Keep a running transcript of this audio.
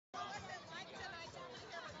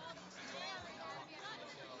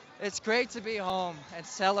It's great to be home and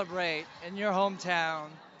celebrate in your hometown,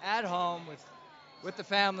 at home with the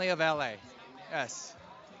family of LA. Yes.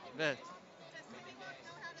 The-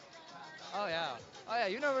 oh yeah. Oh yeah.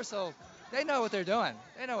 Universal. They know what they're doing.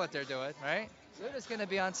 They know what they're doing, right? They're just gonna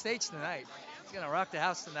be on stage tonight. It's gonna rock the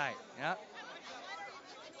house tonight. Yeah.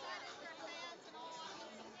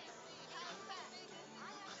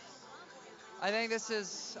 I think this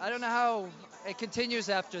is. I don't know how it continues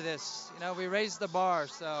after this. We raised the bar,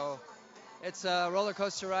 so it's a roller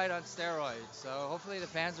coaster ride on steroids. So hopefully the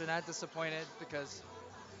fans are not disappointed because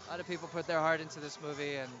a lot of people put their heart into this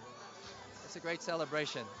movie, and it's a great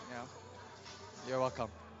celebration. You're welcome.